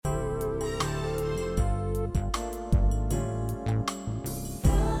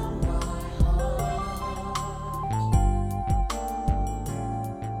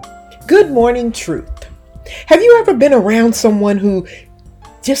Good morning, truth. Have you ever been around someone who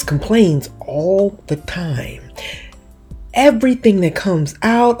just complains all the time? Everything that comes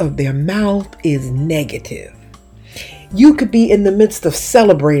out of their mouth is negative. You could be in the midst of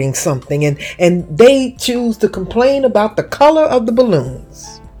celebrating something and they choose to complain about the color of the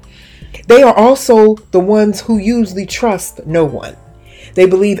balloons. They are also the ones who usually trust no one. They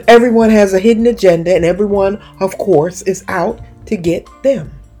believe everyone has a hidden agenda and everyone, of course, is out to get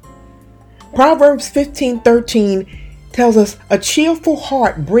them. Proverbs 15:13 tells us a cheerful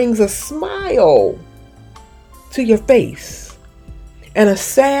heart brings a smile to your face, and a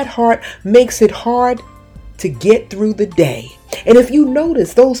sad heart makes it hard to get through the day. And if you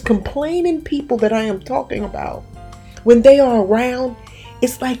notice those complaining people that I am talking about, when they are around,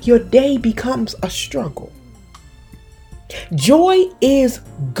 it's like your day becomes a struggle. Joy is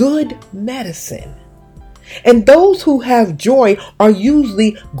good medicine. And those who have joy are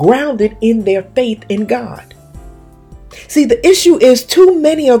usually grounded in their faith in God. See, the issue is too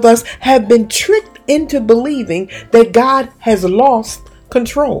many of us have been tricked into believing that God has lost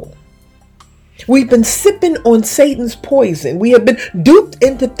control. We've been sipping on Satan's poison. We have been duped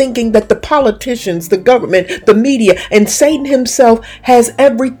into thinking that the politicians, the government, the media, and Satan himself has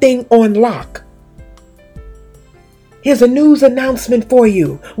everything on lock. Here's a news announcement for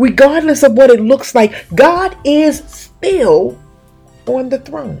you. Regardless of what it looks like, God is still on the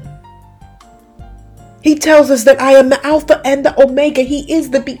throne. He tells us that I am the Alpha and the Omega. He is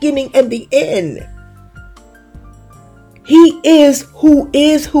the beginning and the end. He is, who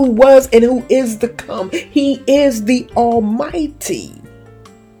was, and who is to come. He is the Almighty.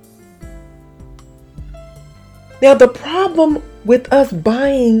 Now, the problem with us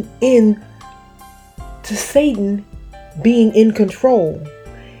buying in to Satan being in control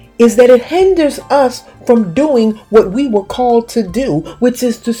is that it hinders us from doing what we were called to do, which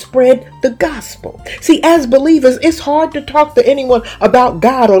is to spread the gospel. See, as believers, it's hard to talk to anyone about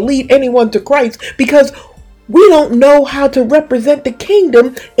God or lead anyone to Christ because we don't know how to represent the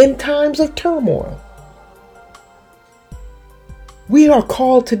kingdom in times of turmoil. We are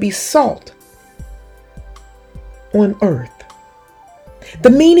called to be salt on earth. The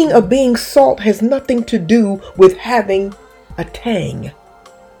meaning of being salt has nothing to do with having a tang,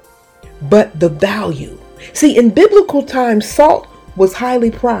 but the value. See, in biblical times, salt was highly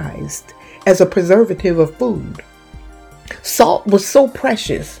prized as a preservative of food. Salt was so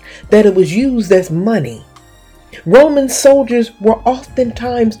precious that it was used as money. Roman soldiers were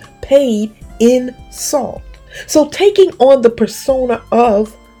oftentimes paid in salt. So taking on the persona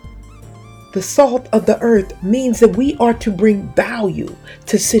of the salt of the earth means that we are to bring value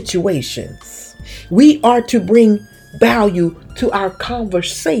to situations. We are to bring value to our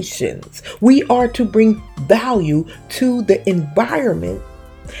conversations. We are to bring value to the environment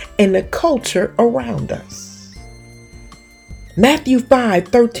and the culture around us. Matthew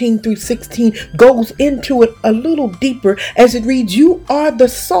 5:13-16 goes into it a little deeper as it reads, "You are the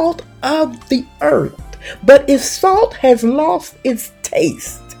salt of the earth, but if salt has lost its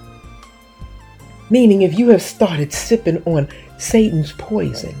taste," meaning if you have started sipping on Satan's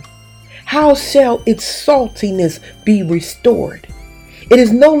poison, "how shall its saltiness be restored? It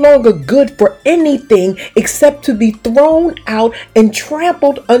is no longer good for anything except to be thrown out and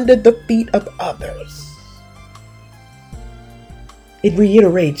trampled under the feet of others." It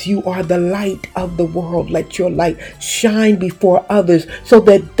reiterates, "You are the light of the world. Let your light shine before others so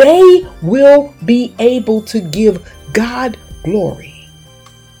that they will be able to give God glory."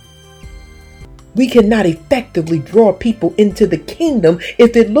 We cannot effectively draw people into the kingdom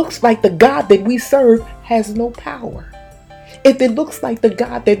if it looks like the God that we serve has no power. If it looks like the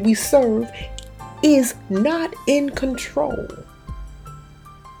God that we serve is not in control.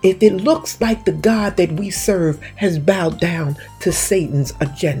 If it looks like the God that we serve has bowed down to Satan's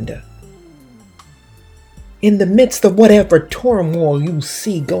agenda. In the midst of whatever turmoil you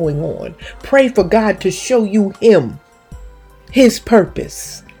see going on, pray for God to show you Him, His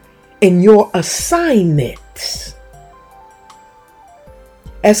purpose, and your assignment.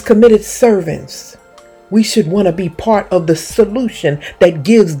 As committed servants, we should want to be part of the solution that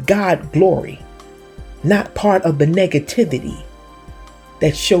gives God glory, not part of the negativity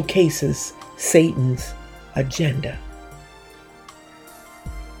that showcases Satan's agenda.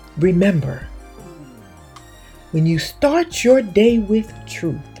 Remember, when you start your day with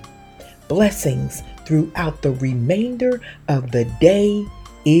truth, blessings throughout the remainder of the day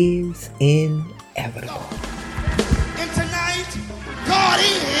is inevitable. And tonight, God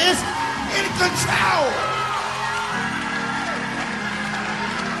is in control.